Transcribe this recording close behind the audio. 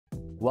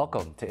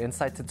Welcome to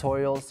Insight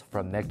Tutorials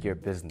from NETGEAR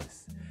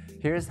Business.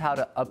 Here's how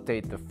to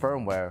update the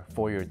firmware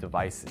for your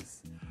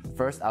devices.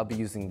 First, I'll be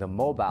using the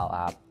mobile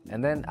app,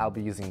 and then I'll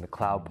be using the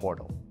cloud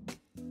portal.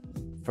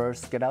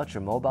 First, get out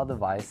your mobile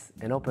device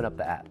and open up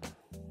the app.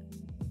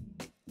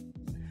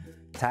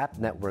 Tap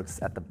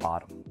Networks at the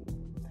bottom.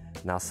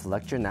 Now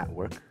select your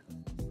network.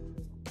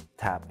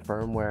 Tap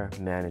Firmware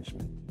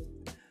Management.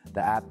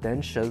 The app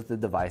then shows the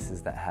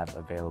devices that have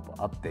available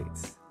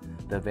updates.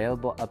 The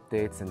available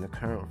updates in the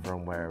current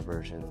firmware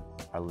version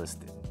are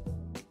listed.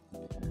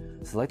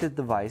 Select the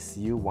device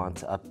you want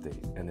to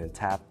update and then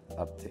tap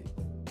Update.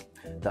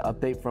 The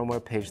update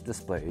firmware page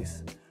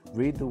displays.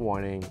 Read the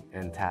warning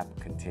and tap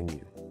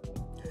Continue.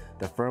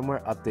 The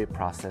firmware update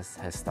process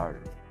has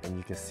started and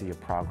you can see a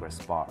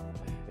progress bar.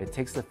 It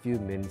takes a few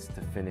minutes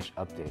to finish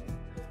updating.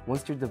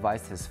 Once your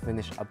device has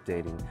finished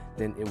updating,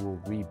 then it will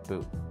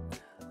reboot.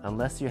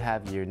 Unless you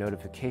have your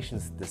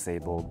notifications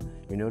disabled,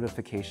 your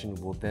notification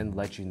will then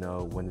let you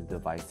know when the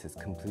device is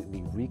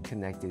completely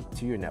reconnected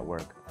to your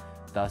network,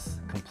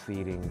 thus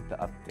completing the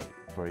update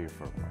for your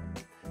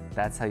firmware.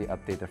 That's how you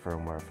update the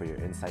firmware for your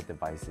Insight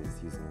devices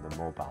using the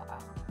mobile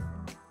app.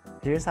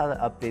 Here's how to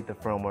update the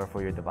firmware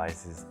for your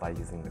devices by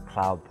using the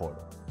cloud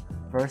portal.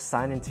 First,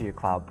 sign into your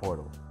cloud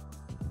portal.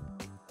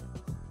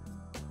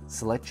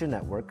 Select your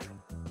network,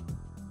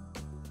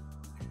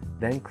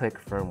 then click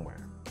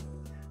Firmware.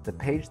 The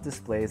page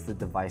displays the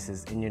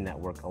devices in your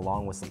network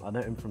along with some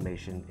other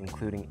information,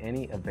 including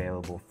any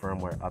available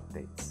firmware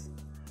updates.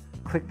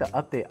 Click the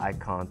update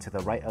icon to the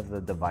right of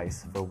the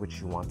device for which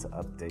you want to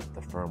update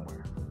the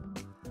firmware.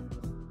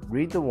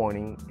 Read the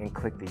warning and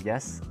click the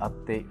Yes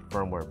Update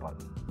Firmware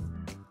button.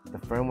 The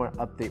firmware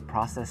update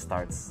process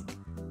starts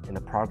and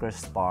the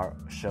progress bar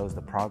shows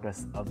the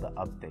progress of the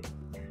update.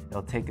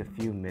 It'll take a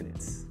few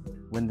minutes.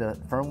 When the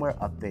firmware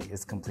update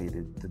is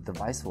completed, the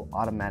device will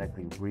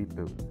automatically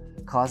reboot,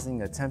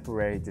 causing a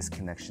temporary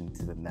disconnection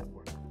to the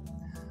network.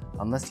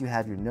 Unless you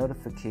have your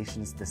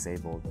notifications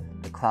disabled,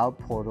 the cloud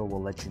portal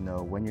will let you know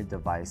when your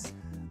device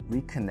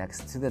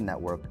reconnects to the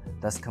network,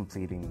 thus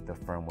completing the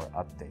firmware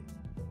update.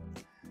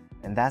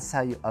 And that's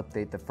how you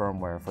update the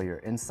firmware for your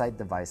Insight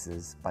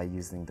devices by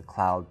using the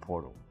cloud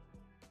portal.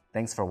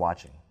 Thanks for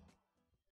watching.